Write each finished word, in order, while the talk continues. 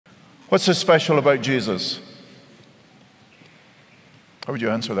What's so special about Jesus? How would you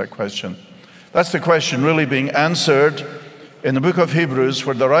answer that question? That's the question really being answered in the book of Hebrews,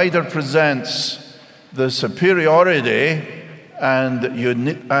 where the writer presents the superiority and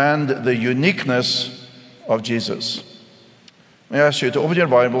the uniqueness of Jesus. May I ask you to open your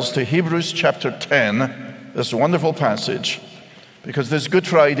Bibles to Hebrews chapter 10, this wonderful passage, because this Good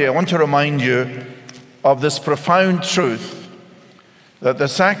Friday I want to remind you of this profound truth that the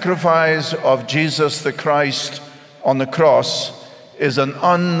sacrifice of Jesus the Christ on the cross is an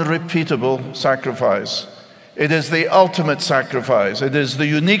unrepeatable sacrifice. It is the ultimate sacrifice. It is the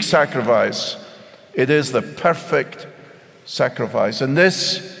unique sacrifice. It is the perfect sacrifice. And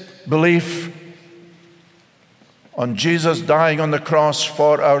this belief on Jesus dying on the cross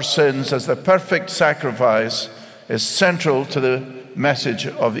for our sins as the perfect sacrifice is central to the message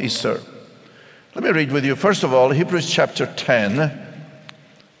of Easter. Let me read with you, first of all, Hebrews chapter 10,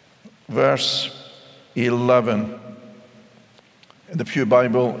 verse 11. In the Pew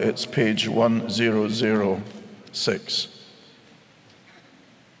Bible, it's page 1006.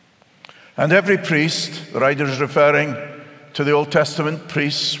 And every priest, the writer is referring to the Old Testament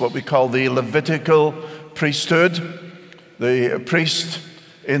priests, what we call the Levitical priesthood, the priest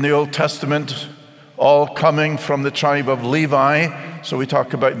in the Old Testament, all coming from the tribe of Levi. So we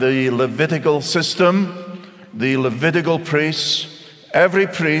talk about the Levitical system, the Levitical priests. Every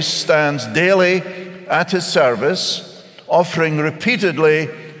priest stands daily at his service, offering repeatedly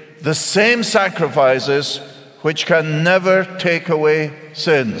the same sacrifices which can never take away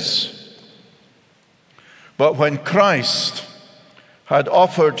sins. But when Christ had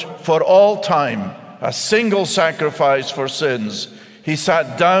offered for all time a single sacrifice for sins, he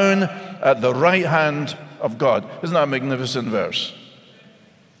sat down at the right hand of God. Isn't that a magnificent verse?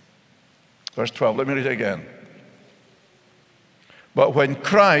 Verse 12, let me read it again. But when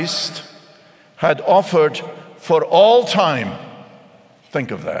Christ had offered for all time,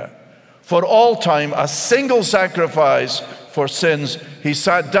 think of that, for all time a single sacrifice for sins, he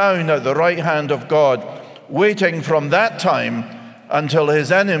sat down at the right hand of God, waiting from that time until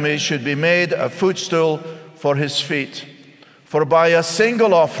his enemies should be made a footstool for his feet. For by a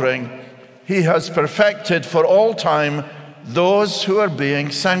single offering he has perfected for all time those who are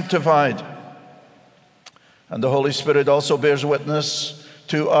being sanctified. And the Holy Spirit also bears witness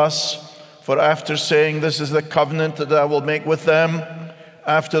to us, for after saying, "This is the covenant that I will make with them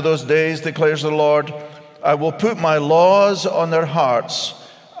after those days, declares the Lord, I will put my laws on their hearts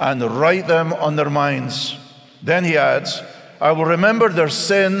and write them on their minds." Then he adds, "I will remember their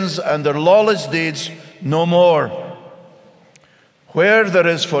sins and their lawless deeds no more. Where there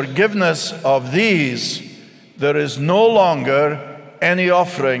is forgiveness of these, there is no longer any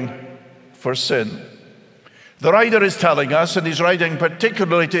offering for sin." The writer is telling us, and he's writing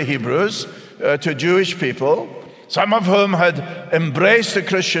particularly to Hebrews, to Jewish people, some of whom had embraced the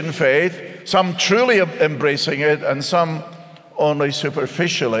Christian faith, some truly embracing it, and some only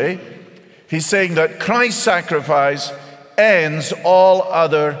superficially. He's saying that Christ's sacrifice ends all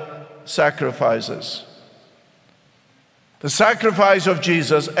other sacrifices. The sacrifice of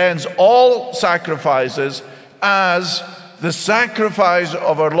Jesus ends all sacrifices, as the sacrifice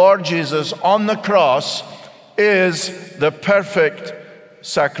of our Lord Jesus on the cross is the perfect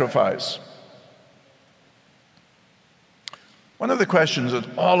sacrifice. One of the questions that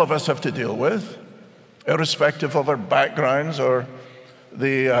all of us have to deal with, irrespective of our backgrounds or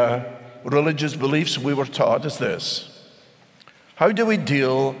the religious beliefs we were taught, is this: how do we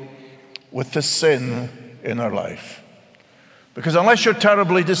deal with the sin in our life? Because unless you're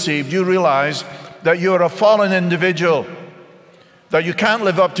terribly deceived, you realize that you're a fallen individual, that you can't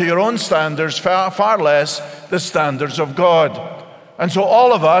live up to your own standards, far less the standards of God. And so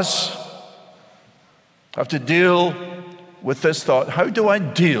all of us have to deal with this thought: how do I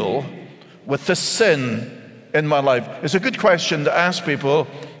deal with the sin in my life? It's a good question to ask people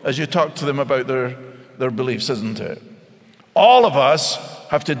as you talk to them about their beliefs, isn't it? All of us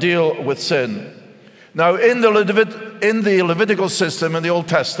have to deal with sin. Now, in the Levitical system in the Old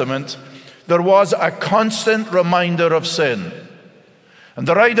Testament, there was a constant reminder of sin. And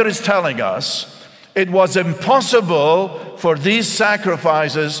the writer is telling us it was impossible for these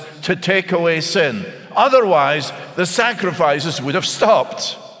sacrifices to take away sin. Otherwise, the sacrifices would have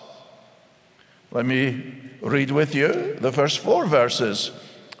stopped. Let me read with you the first 4 verses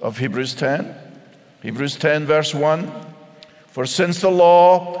of Hebrews 10. Hebrews 10, verse 1. For since the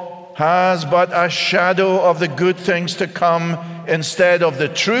law has but a shadow of the good things to come instead of the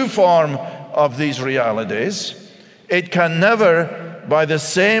true form of these realities, it can never, by the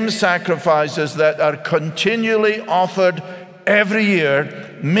same sacrifices that are continually offered every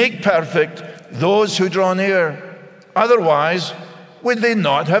year make perfect those who draw near. Otherwise, would they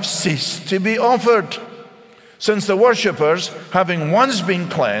not have ceased to be offered? Since the worshippers, having once been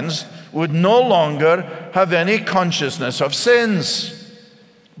cleansed, would no longer have any consciousness of sins.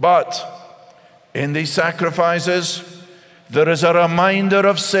 But in these sacrifices, there is a reminder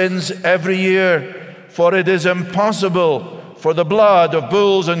of sins every year, for it is impossible for the blood of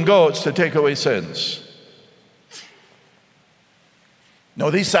bulls and goats to take away sins. Now,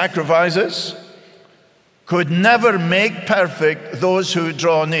 these sacrifices could never make perfect those who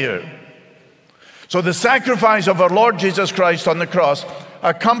draw near. So the sacrifice of our Lord Jesus Christ on the cross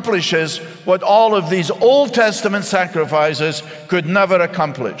accomplishes what all of these Old Testament sacrifices could never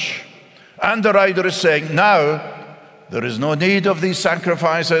accomplish. And the writer is saying, now there is no need of these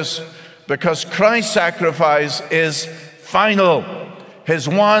sacrifices because Christ's sacrifice is final. His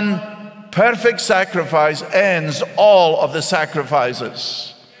one perfect sacrifice ends all of the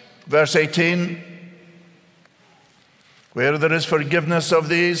sacrifices. Verse 18, where there is forgiveness of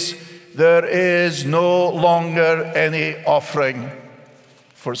these, there is no longer any offering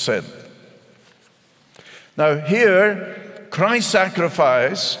for sin. Now here, Christ's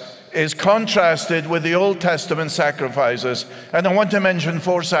sacrifice is contrasted with the Old Testament sacrifices, and I want to mention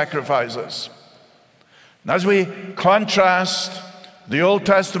 4 sacrifices. And as we contrast the Old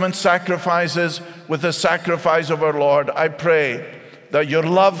Testament sacrifices with the sacrifice of our Lord, I pray that your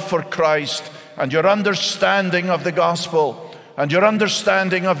love for Christ and your understanding of the gospel and your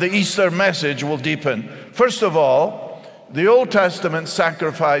understanding of the Easter message will deepen. First of all, the Old Testament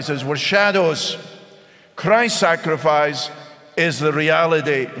sacrifices were shadows. Christ's sacrifice is the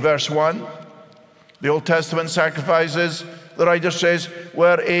reality. Verse 1, the Old Testament sacrifices, the writer says,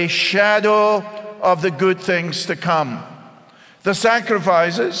 were a shadow of the good things to come. The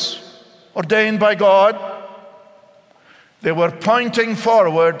sacrifices ordained by God, they were pointing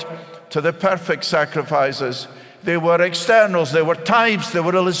forward to the perfect sacrifices. They were externals, they were types, they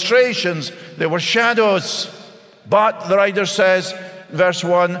were illustrations, they were shadows. But the writer says, verse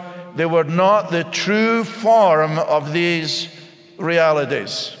 1, they were not the true form of these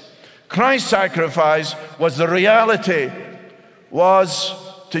realities. Christ's sacrifice was the reality, was,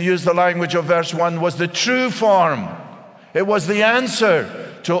 to use the language of verse 1, was the true form. It was the answer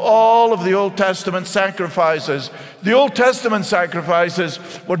to all of the Old Testament sacrifices. The Old Testament sacrifices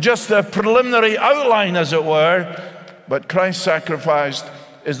were just the preliminary outline, as it were, but Christ's sacrifice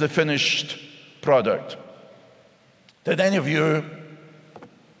is the finished product. Did any of you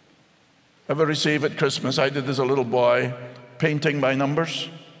ever receive at Christmas, I did as a little boy, painting by numbers?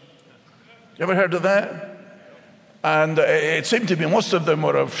 You ever heard of that? And it seemed to be most of them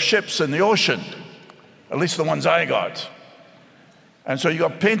were of ships in the ocean, at least the ones I got. And so you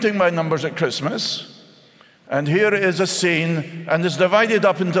got painting by numbers at Christmas, and here is a scene, and it's divided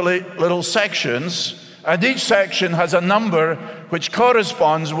up into little sections, and each section has a number which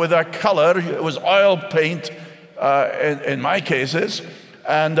corresponds with a color. It was oil paint in my cases,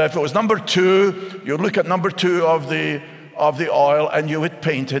 and if it was number 2, you look at number 2 of the oil and you would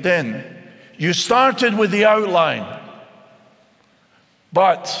paint it in. You started with the outline,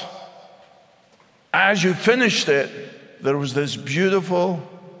 but as you finished it, there was this beautiful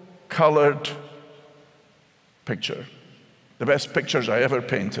colored picture. The best pictures I ever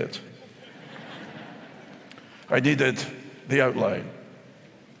painted. I needed the outline.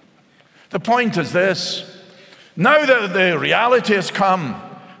 The point is this: now that the reality has come,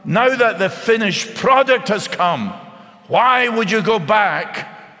 now that the finished product has come, why would you go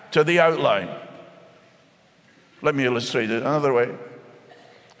back to the outline? Let me illustrate it another way.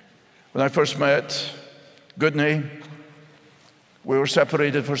 When I first met Goodney, we were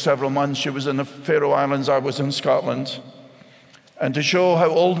separated for several months. She was in the Faroe Islands, I was in Scotland. And to show how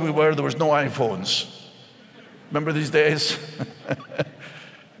old we were, there was no iPhones. Remember these days?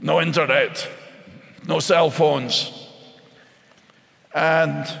 No internet, no cell phones.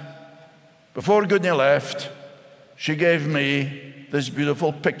 And before Goodney left, she gave me this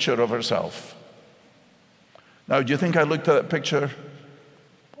beautiful picture of herself. Now, do you think I looked at that picture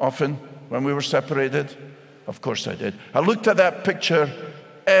often when we were separated? Of course I did. I looked at that picture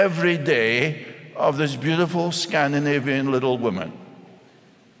every day of this beautiful Scandinavian little woman.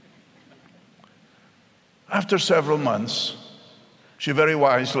 After several months, she very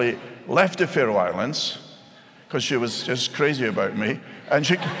wisely left the Faroe Islands because she was just crazy about me, and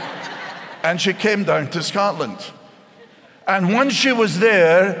she came down to Scotland. And once she was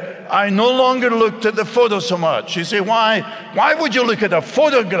there, I no longer looked at the photo so much. You say, why would you look at a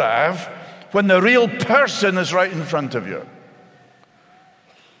photograph when the real person is right in front of you?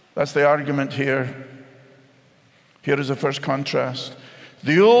 That's the argument here. Here is the first contrast.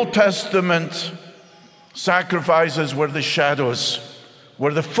 The Old Testament sacrifices were the shadows,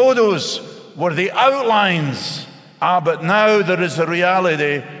 were the photos, were the outlines. But now there is the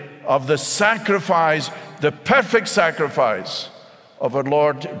reality of the sacrifice, the perfect sacrifice of our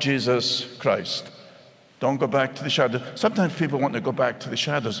Lord Jesus Christ. Don't go back to the shadows. Sometimes people want to go back to the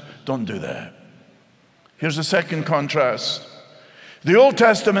shadows. Don't do that. Here's the second contrast. The Old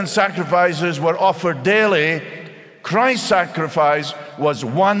Testament sacrifices were offered daily. Christ's sacrifice was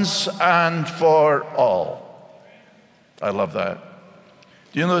once and for all. I love that.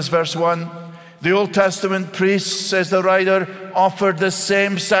 Do you know this verse 1? The Old Testament priests, says the writer, offered the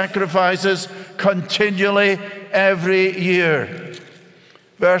same sacrifices continually every year.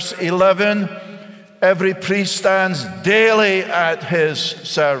 Verse 11, every priest stands daily at his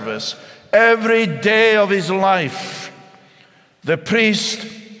service. Every day of his life, the priest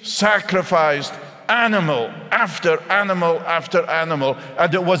sacrificed animal after animal after animal,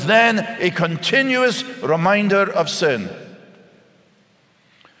 and it was then a continuous reminder of sin.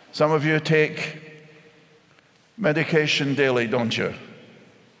 Some of you take medication daily, don't you?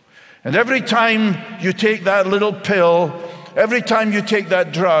 And every time you take that little pill, every time you take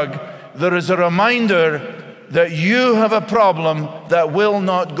that drug, there is a reminder that you have a problem that will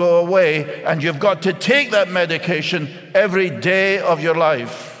not go away, and you've got to take that medication every day of your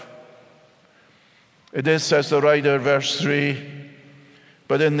life. It is, says the writer, verse 3,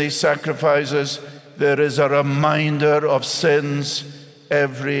 but in these sacrifices there is a reminder of sins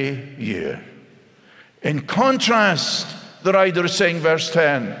every year. In contrast, the writer is saying, verse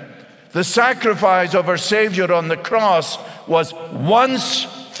 10, the sacrifice of our Savior on the cross was once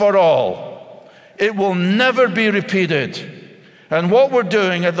for all. It will never be repeated. And what we're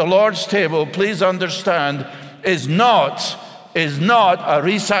doing at the Lord's table, please understand, is not a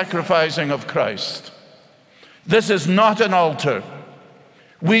re-sacrificing of Christ. This is not an altar.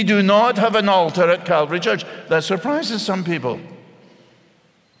 We do not have an altar at Calvary Church. That surprises some people.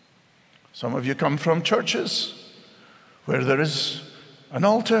 Some of you come from churches where there is an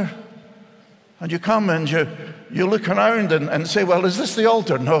altar, and you come and you look around and say, well, is this the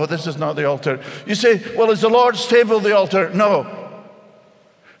altar? No, this is not the altar. You say, well, is the Lord's table the altar? No.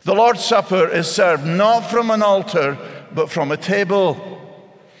 The Lord's Supper is served not from an altar, but from a table.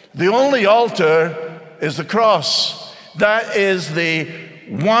 The only altar is the cross. That is the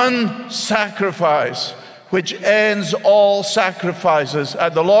one sacrifice which ends all sacrifices.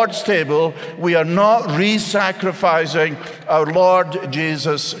 At the Lord's table, we are not re-sacrificing our Lord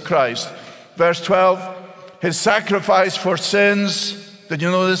Jesus Christ. Verse 12, his sacrifice for sins, did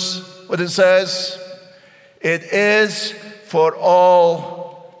you notice what it says? It is for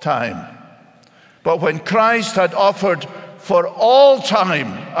all time. But when Christ had offered for all time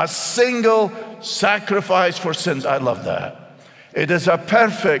a single sacrifice for sins, I love that. It is a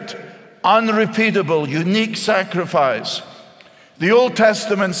perfect, unrepeatable, unique sacrifice. The Old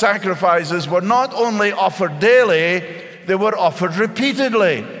Testament sacrifices were not only offered daily, they were offered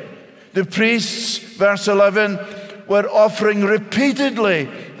repeatedly. The priests, verse 11, were offering repeatedly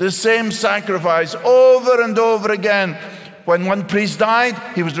the same sacrifice over and over again. When one priest died,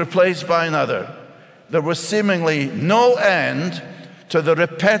 he was replaced by another. There was seemingly no end to the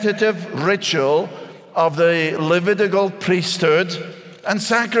repetitive ritual of the Levitical priesthood and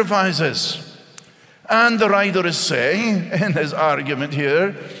sacrifices. And the writer is saying in his argument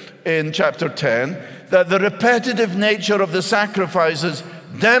here in chapter 10 that the repetitive nature of the sacrifices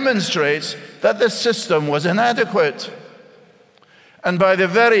demonstrates that the system was inadequate. And by the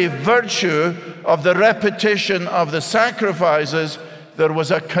very virtue of the repetition of the sacrifices, there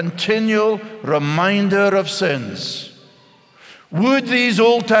was a continual reminder of sins. Would these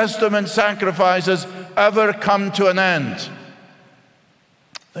Old Testament sacrifices ever come to an end?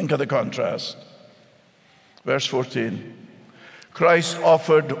 Think of the contrast. Verse 14. Christ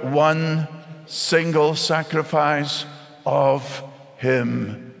offered one single sacrifice of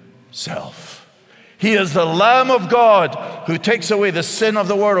himself. He is the Lamb of God who takes away the sin of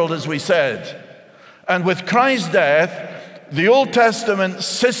the world, as we said. And with Christ's death, the Old Testament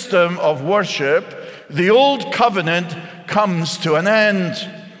system of worship, the Old Covenant, comes to an end.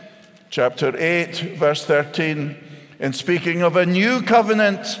 Chapter 8, verse 13. In speaking of a new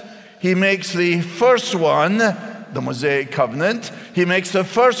covenant, he makes the first one, the Mosaic covenant, he makes the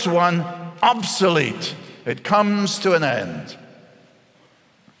first one obsolete. It comes to an end.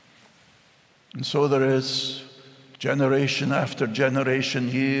 And so there is generation after generation,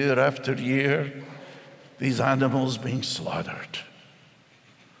 year after year, these animals being slaughtered.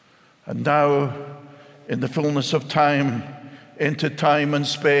 And now, in the fullness of time, into time and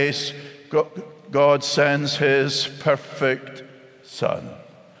space, God sends his perfect Son,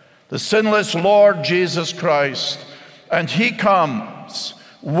 the sinless Lord Jesus Christ, and he comes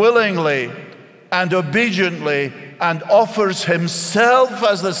willingly and obediently and offers himself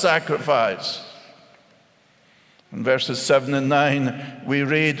as the sacrifice. In verses 7 and 9, we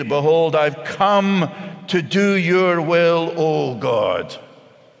read, "Behold, I've come to do your will, O God."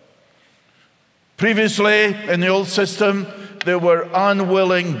 Previously, in the old system, there were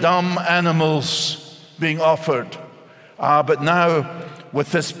unwilling, dumb animals being offered. But now,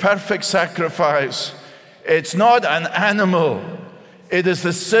 with this perfect sacrifice, it's not an animal. It is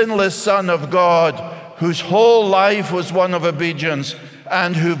the sinless Son of God, whose whole life was one of obedience,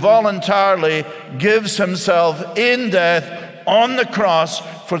 and who voluntarily gives himself in death on the cross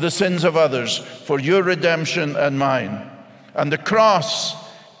for the sins of others, for your redemption and mine. And the cross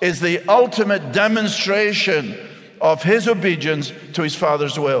is the ultimate demonstration of his obedience to his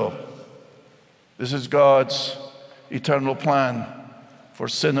Father's will. This is God's eternal plan for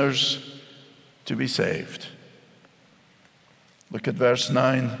sinners to be saved. Look at verse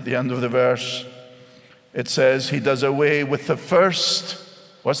 9, the end of the verse. It says, he does away with the first.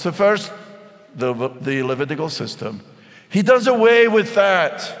 What's the first? The Levitical system. He does away with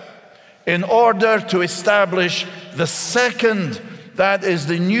that in order to establish the second, that is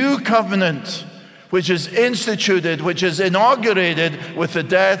the new covenant, which is instituted, which is inaugurated with the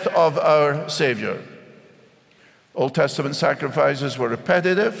death of our Savior. Old Testament sacrifices were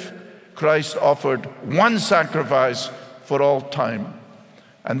repetitive. Christ offered one sacrifice for all time.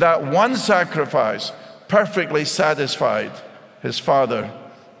 And that one sacrifice perfectly satisfied his Father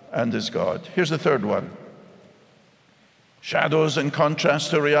and his God. Here's the third one. Shadows in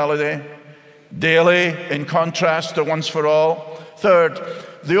contrast to reality. Daily in contrast to once for all. Third,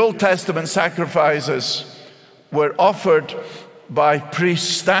 the Old Testament sacrifices were offered by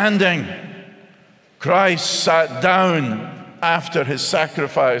priests standing. Christ sat down after his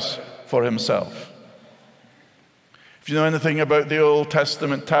sacrifice for himself. If you know anything about the Old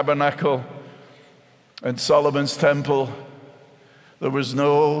Testament tabernacle and Solomon's temple, there was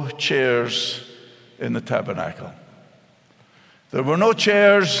no chairs in the tabernacle. There were no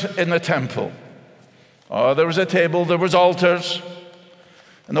chairs in the temple. Oh, there was a table, there was altars.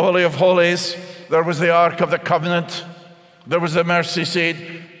 In the Holy of Holies, there was the Ark of the Covenant. There was the mercy seat,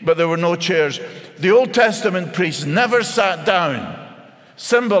 but there were no chairs. The Old Testament priests never sat down,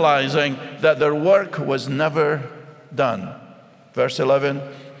 symbolizing that their work was never done. Verse 11,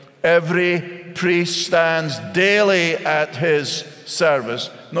 every priest stands daily at his service.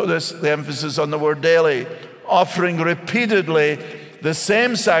 Notice the emphasis on the word daily, offering repeatedly the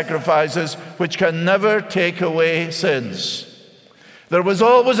same sacrifices which can never take away sins. There was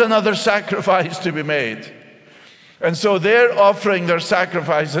always another sacrifice to be made. And so they're offering their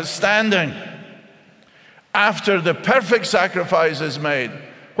sacrifices standing. After the perfect sacrifice is made,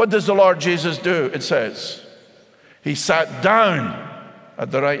 what does the Lord Jesus do? It says, he sat down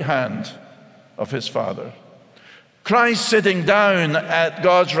at the right hand of his Father. Christ sitting down at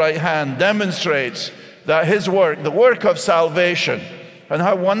God's right hand demonstrates that his work, the work of salvation, and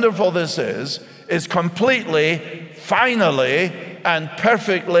how wonderful this is completely, finally, and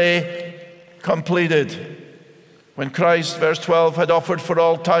perfectly completed. When Christ, verse 12, had offered for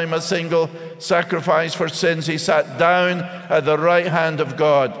all time a single sacrifice for sins, he sat down at the right hand of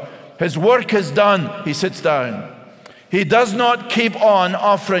God. His work is done, he sits down. He does not keep on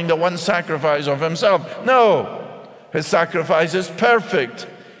offering the one sacrifice of himself. No, his sacrifice is perfect.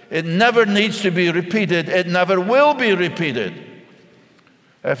 It never needs to be repeated. It never will be repeated.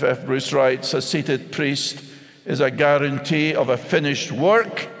 F.F. Bruce writes, a seated priest is a guarantee of a finished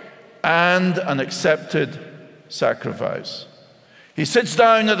work and an accepted sacrifice. He sits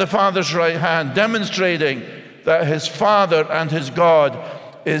down at the Father's right hand, demonstrating that his Father and his God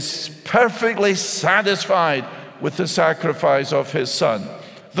is perfectly satisfied with the sacrifice of his Son.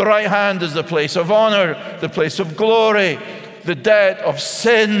 The right hand is the place of honor, the place of glory. The debt of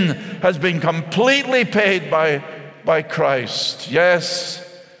sin has been completely paid by Christ. Yes,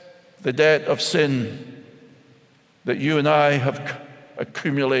 the debt of sin that you and I have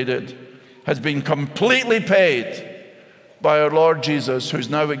accumulated has been completely paid by our Lord Jesus, who's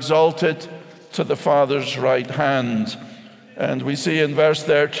now exalted to the Father's right hand. And we see in verse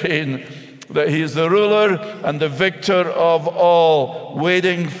 13 that he is the ruler and the victor of all,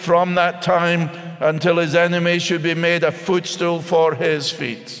 waiting from that time until his enemy should be made a footstool for his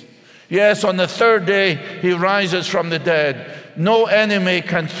feet. Yes, on the third day he rises from the dead. No enemy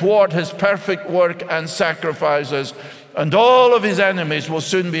can thwart his perfect work and sacrifices, and all of his enemies will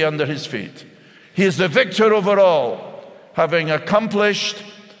soon be under his feet. He is the victor over all, having accomplished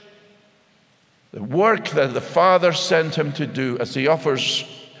The work that the Father sent him to do as he offers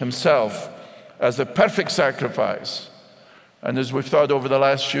himself as the perfect sacrifice. And as we've thought over the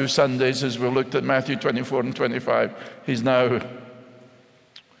last few Sundays, as we've looked at Matthew 24 and 25, he's now,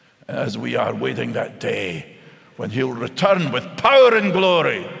 as we are waiting that day, when he'll return with power and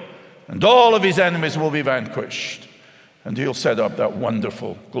glory, and all of his enemies will be vanquished, and he'll set up that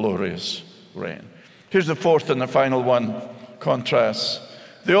wonderful, glorious reign. Here's the fourth and the final one, contrast.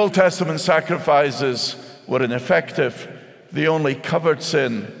 The Old Testament sacrifices were ineffective. They only covered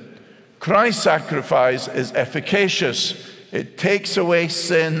sin. Christ's sacrifice is efficacious. It takes away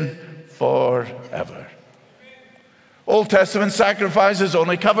sin forever. Old Testament sacrifices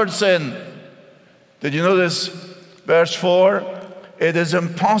only covered sin. Did you notice verse 4? It is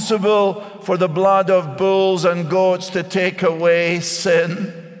impossible for the blood of bulls and goats to take away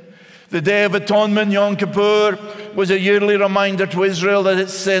sin. The Day of Atonement, Yom Kippur, was a yearly reminder to Israel that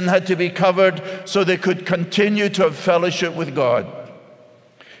its sin had to be covered so they could continue to have fellowship with God.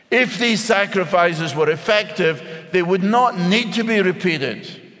 If these sacrifices were effective, they would not need to be repeated.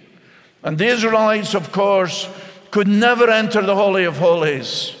 And the Israelites, of course, could never enter the Holy of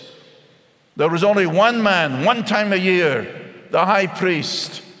Holies. There was only one man, one time a year, the high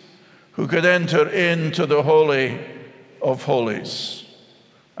priest, who could enter into the Holy of Holies.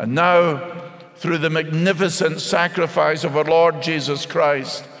 And now, through the magnificent sacrifice of our Lord Jesus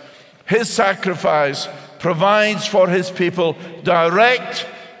Christ, his sacrifice provides for his people direct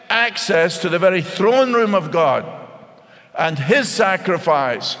access to the very throne room of God. And his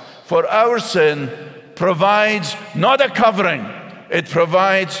sacrifice for our sin provides not a covering, it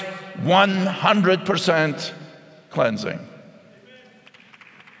provides 100% cleansing.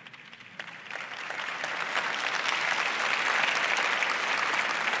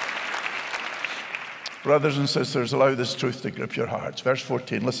 Brothers and sisters, allow this truth to grip your hearts. Verse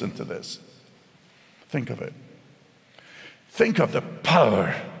 14, listen to this. Think of it. Think of the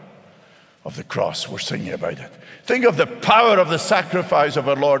power of the cross. We're singing about it. Think of the power of the sacrifice of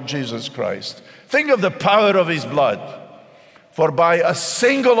our Lord Jesus Christ. Think of the power of his blood. For by a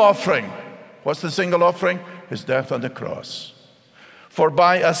single offering, what's the single offering? His death on the cross. For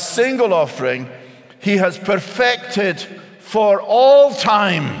by a single offering, he has perfected for all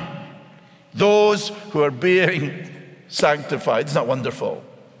time those who are being sanctified. Isn't that wonderful?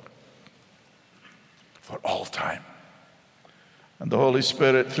 For all time. And the Holy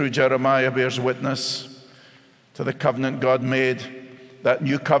Spirit, through Jeremiah, bears witness to the covenant God made, that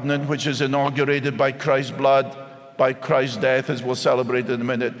new covenant which is inaugurated by Christ's blood, by Christ's death, as we'll celebrate in a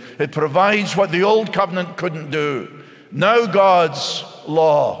minute. It provides what the old covenant couldn't do. Now God's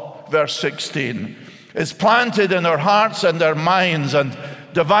law, verse 16, is planted in our hearts and our minds, and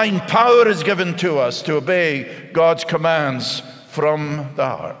divine power is given to us to obey God's commands from the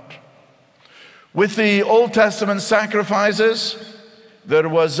heart. With the Old Testament sacrifices, there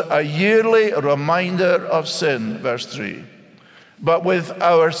was a yearly reminder of sin, verse 3. But with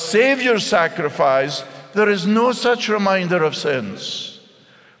our Savior's sacrifice, there is no such reminder of sins.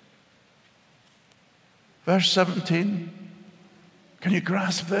 Verse 17, can you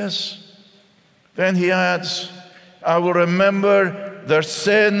grasp this? Then he adds, I will remember their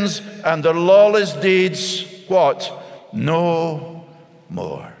sins and their lawless deeds, what? No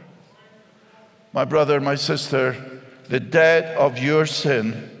more. My brother, my sister, the debt of your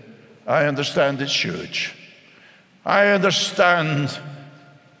sin, I understand it's huge. I understand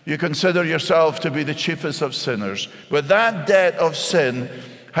you consider yourself to be the chiefest of sinners, but that debt of sin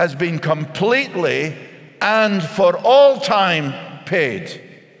has been completely and for all time paid.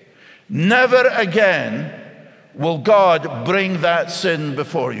 Never again will God bring that sin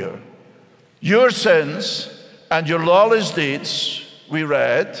before you. Your sins and your lawless deeds, we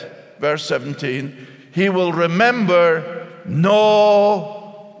read, verse 17, he will remember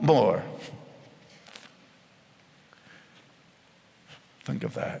no more. Think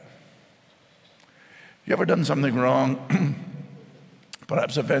of that. You ever done something wrong?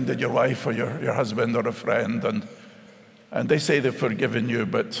 Perhaps offended your wife or your husband or a friend, and they say they've forgiven you,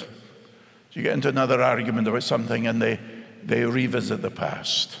 but you get into another argument about something and they revisit the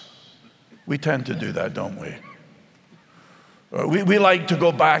past. We tend to do that, don't we? We like to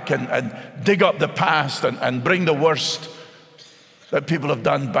go back and dig up the past and bring the worst that people have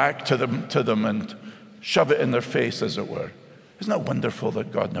done back to them and shove it in their face, as it were. Isn't that wonderful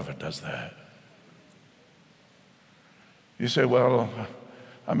that God never does that? You say, well,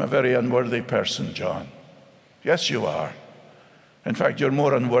 I'm a very unworthy person, John. Yes, you are. In fact, you're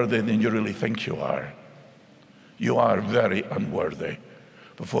more unworthy than you really think you are. You are very unworthy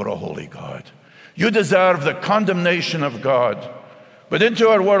before a holy God. You deserve the condemnation of God, But into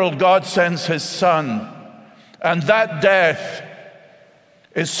our world, God sends his Son. And that death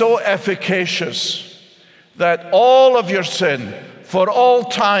is so efficacious that all of your sin, for all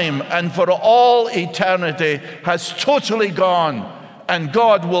time and for all eternity, has totally gone. And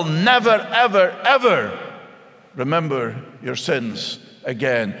God will never, ever, ever remember your sins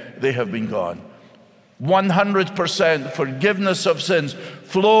again. They have been gone. 100% forgiveness of sins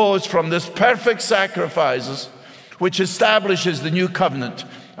flows from this perfect sacrifice, which establishes the new covenant.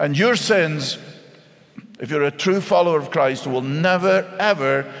 And your sins, if you're a true follower of Christ, will never,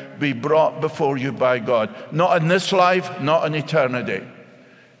 ever be brought before you by God. Not in this life, not in eternity.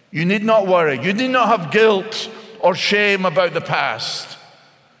 You need not worry. You need not have guilt or shame about the past.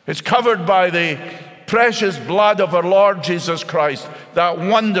 It's covered by the precious blood of our Lord Jesus Christ, that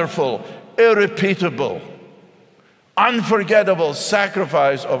wonderful, irrepeatable, unforgettable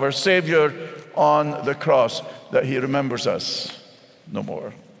sacrifice of our Savior on the cross, that he remembers us no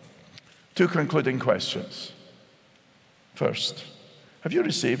more. 2 concluding questions. First, have you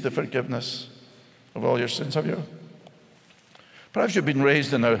received the forgiveness of all your sins? Have you? Perhaps you've been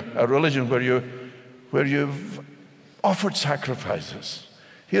raised in a religion where you've offered sacrifices.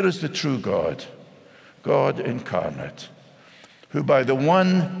 Here is the true God, God incarnate, who by the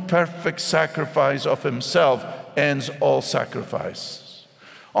one perfect sacrifice of himself ends all sacrifice.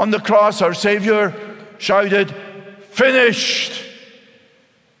 On the cross, our Savior shouted, "Finished!"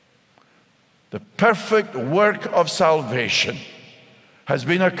 The perfect work of salvation has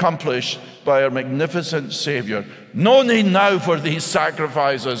been accomplished by our magnificent Savior. No need now for these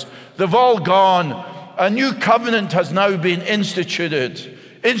sacrifices. They've all gone. A new covenant has now been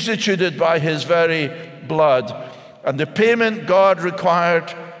instituted by his very blood. And the payment God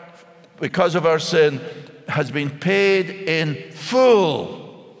required because of our sin has been paid in full.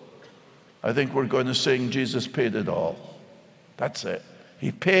 I think we're going to sing, Jesus paid it all. That's it.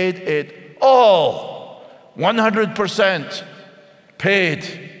 He paid it all. 100%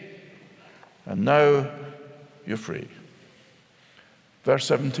 paid. And now you're free. Verse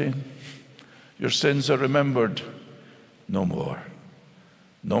 17. Your sins are remembered no more.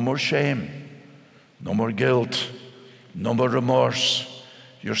 No more shame. No more guilt. No more remorse.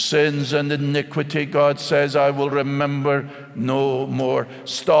 Your sins and iniquity, God says, I will remember no more.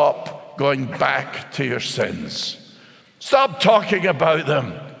 Stop going back to your sins. Stop talking about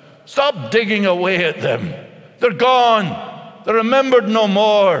them. Stop digging away at them. They're gone. They're remembered no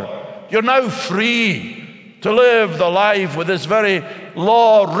more. You're now free to live the life with this very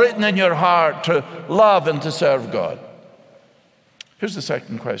law written in your heart to love and to serve God. Here's the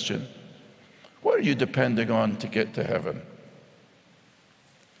second question. What are you depending on to get to heaven?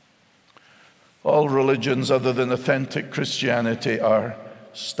 All religions other than authentic Christianity are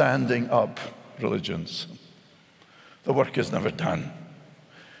standing up religions. The work is never done.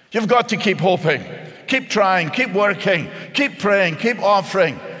 You've got to keep hoping, keep trying, keep working, keep praying, keep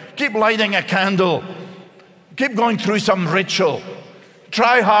offering, keep lighting a candle, keep going through some ritual.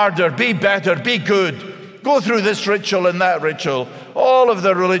 Try harder, be better, be good. Go through this ritual and that ritual. All of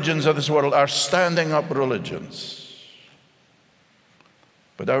the religions of this world are standing up religions.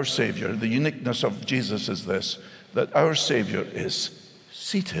 But our Savior, the uniqueness of Jesus is this, that our Savior is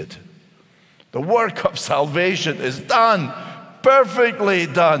seated. The work of salvation is done, perfectly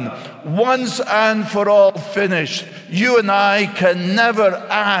done, once and for all finished. You and I can never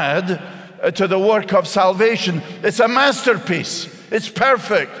add to the work of salvation. It's a masterpiece. It's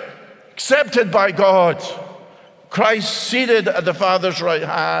perfect, accepted by God. Christ seated at the Father's right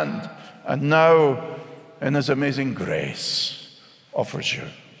hand, and now in his amazing grace offers you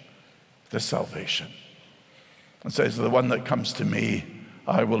this salvation. It says, the one that comes to me,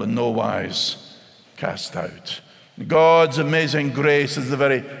 I will in no wise cast out. God's amazing grace is the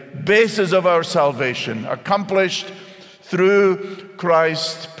very basis of our salvation, accomplished through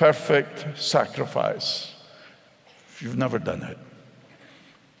Christ's perfect sacrifice. If you've never done it,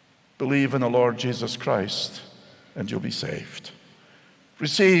 believe in the Lord Jesus Christ and you'll be saved.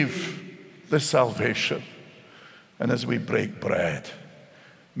 Receive this salvation. And as we break bread,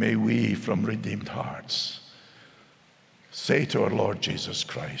 may we from redeemed hearts say to our Lord Jesus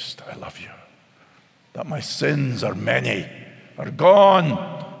Christ, I love you. That my sins are many, are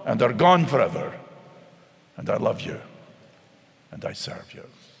gone, and are gone forever. And I love you, and I serve you.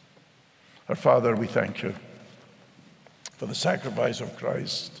 Our Father, we thank you for the sacrifice of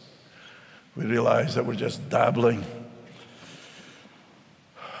Christ. We realize that we're just dabbling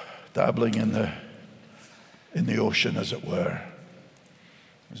in the ocean, as it were,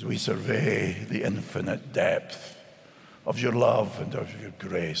 as we survey the infinite depth of your love and of your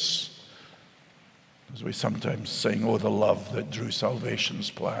grace. As we sometimes sing, oh, the love that drew salvation's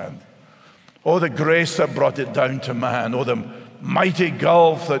plan. Oh, the grace that brought it down to man. Oh, the mighty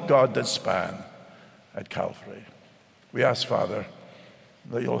gulf that God did span at Calvary. We ask, Father,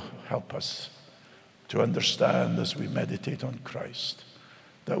 that you'll help us to understand as we meditate on Christ,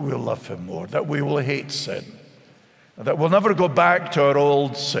 that we'll love him more, that we will hate sin, and that we'll never go back to our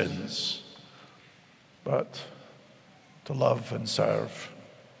old sins, but to love and serve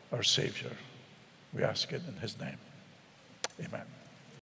our Savior. We ask it in his name. Amen.